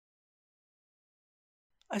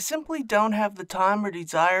I simply don't have the time or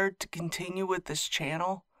desire to continue with this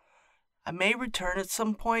channel. I may return at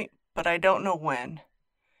some point, but I don't know when.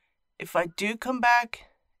 If I do come back,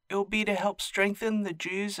 it will be to help strengthen the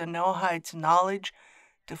Jews and Noahides' knowledge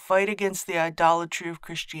to fight against the idolatry of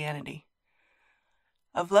Christianity.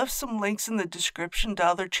 I've left some links in the description to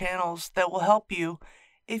other channels that will help you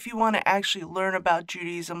if you want to actually learn about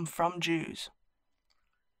Judaism from Jews.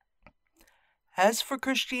 As for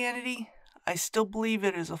Christianity, I still believe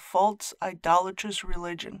it is a false, idolatrous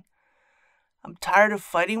religion. I'm tired of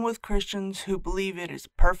fighting with Christians who believe it is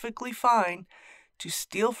perfectly fine to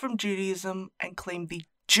steal from Judaism and claim the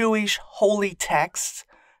Jewish holy texts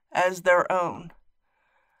as their own.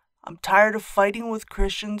 I'm tired of fighting with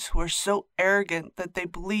Christians who are so arrogant that they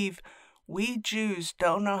believe we Jews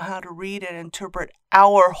don't know how to read and interpret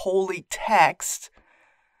our holy text.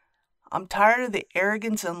 I'm tired of the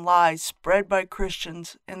arrogance and lies spread by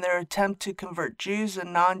Christians in their attempt to convert Jews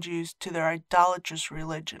and non-Jews to their idolatrous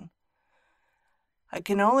religion. I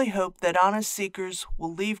can only hope that honest seekers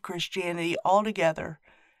will leave Christianity altogether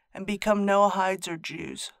and become Noahides or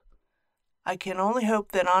Jews. I can only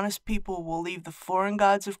hope that honest people will leave the foreign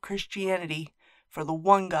gods of Christianity for the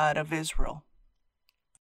one God of Israel.